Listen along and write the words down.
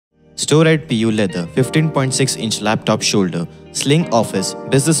Storite PU leather 15.6-inch laptop shoulder, Sling office,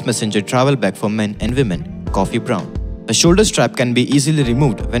 business messenger travel bag for men and women, coffee brown. The shoulder strap can be easily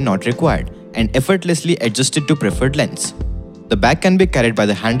removed when not required and effortlessly adjusted to preferred lengths. The bag can be carried by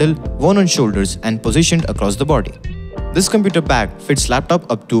the handle, worn on shoulders and positioned across the body. This computer bag fits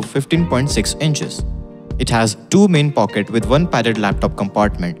laptop up to 15.6 inches. It has two main pockets with one padded laptop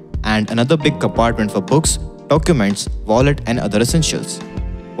compartment and another big compartment for books, documents, wallet and other essentials.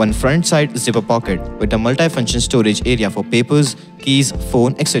 One front side zipper pocket with a multi-function storage area for papers, keys,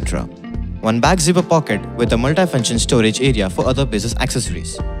 phone, etc. One back zipper pocket with a multi-function storage area for other business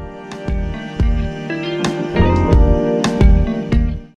accessories.